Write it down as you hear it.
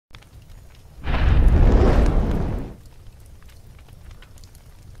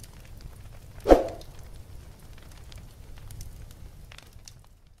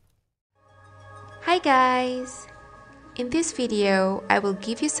Hi guys! In this video, I will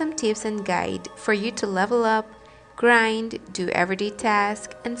give you some tips and guide for you to level up, grind, do everyday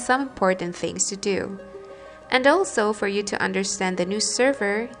tasks, and some important things to do. And also for you to understand the new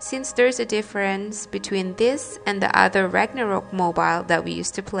server, since there's a difference between this and the other Ragnarok mobile that we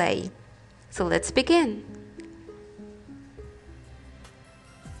used to play. So let's begin!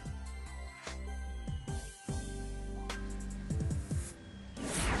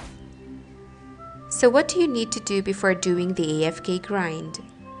 So what do you need to do before doing the AFK grind?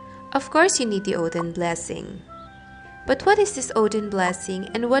 Of course you need the Odin Blessing. But what is this Odin Blessing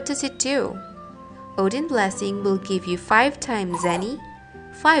and what does it do? Odin Blessing will give you 5 times Zenny,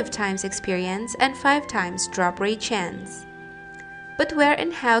 5 times experience, and 5 times drop rate chance. But where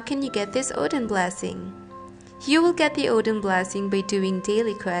and how can you get this Odin Blessing? You will get the Odin Blessing by doing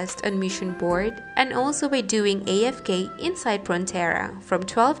daily quest on mission board and also by doing AFK inside Frontera from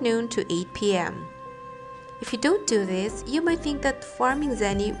 12 noon to 8 PM. If you don't do this, you might think that farming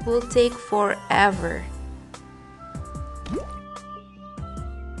Zenny will take forever.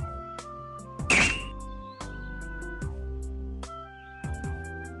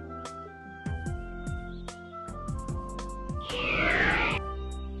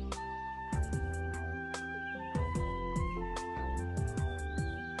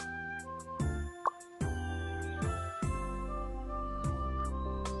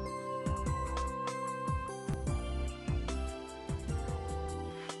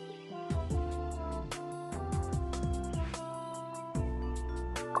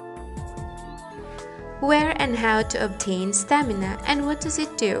 Where and how to obtain stamina and what does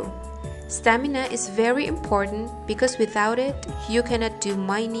it do? Stamina is very important because without it, you cannot do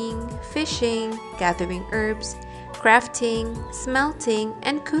mining, fishing, gathering herbs, crafting, smelting,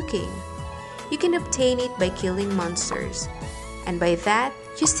 and cooking. You can obtain it by killing monsters. And by that,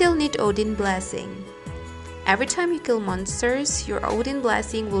 you still need Odin Blessing. Every time you kill monsters, your Odin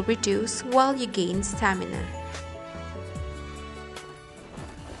Blessing will reduce while you gain stamina.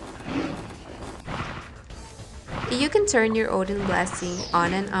 You can turn your Odin Blessing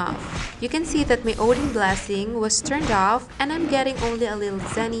on and off. You can see that my Odin Blessing was turned off and I'm getting only a little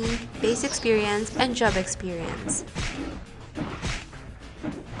Zenny, base experience, and job experience.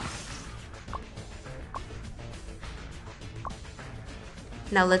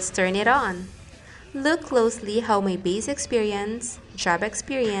 Now let's turn it on. Look closely how my base experience, job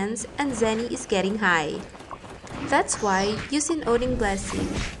experience, and Zenny is getting high. That's why using Odin Blessing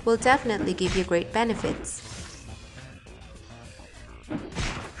will definitely give you great benefits.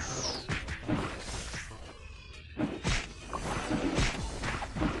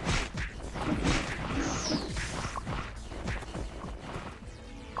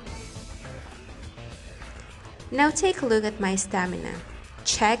 Now take a look at my stamina.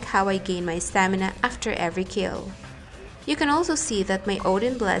 Check how I gain my stamina after every kill. You can also see that my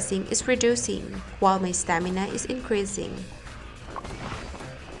Odin Blessing is reducing while my stamina is increasing.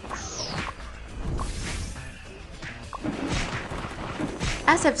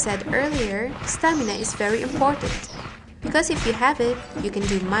 As I've said earlier, stamina is very important because if you have it, you can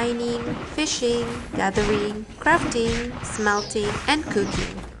do mining, fishing, gathering, crafting, smelting, and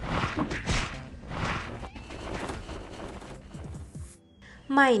cooking.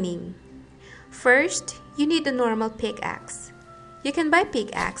 Mining. First, you need a normal pickaxe. You can buy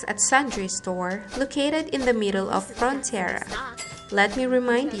pickaxe at Sundry store located in the middle of Frontera. Let me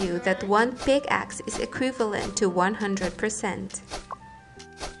remind you that one pickaxe is equivalent to 100%.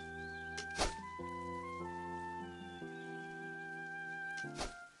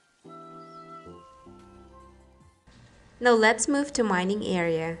 Now let's move to mining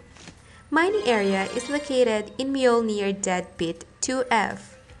area. Mining area is located in Mjolnir Dead Pit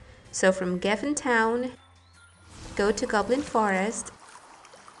 2F. So from Geffen Town, go to Goblin Forest,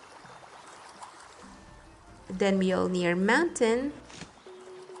 then Mjolnir Mountain,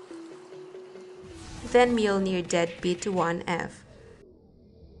 then Mjolnir Dead Pit 1F.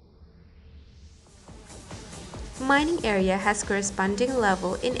 Mining area has corresponding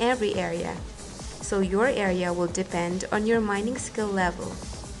level in every area, so your area will depend on your mining skill level.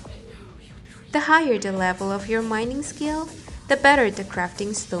 The higher the level of your mining skill, the better the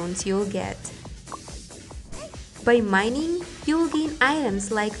crafting stones you'll get. By mining, you will gain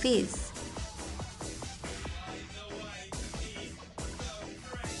items like these.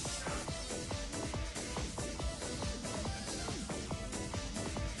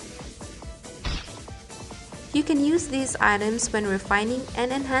 You can use these items when refining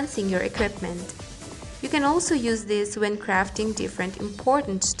and enhancing your equipment. You can also use this when crafting different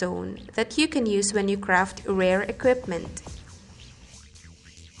important stone that you can use when you craft rare equipment.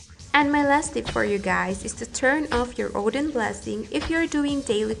 And my last tip for you guys is to turn off your Odin blessing if you're doing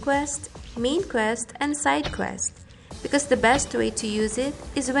daily quest, main quest, and side quest, because the best way to use it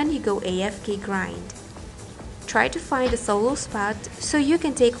is when you go AFK grind. Try to find a solo spot so you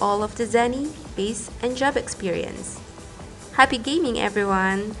can take all of the Zenny, base, and job experience. Happy gaming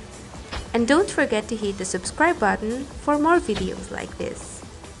everyone! And don't forget to hit the subscribe button for more videos like this.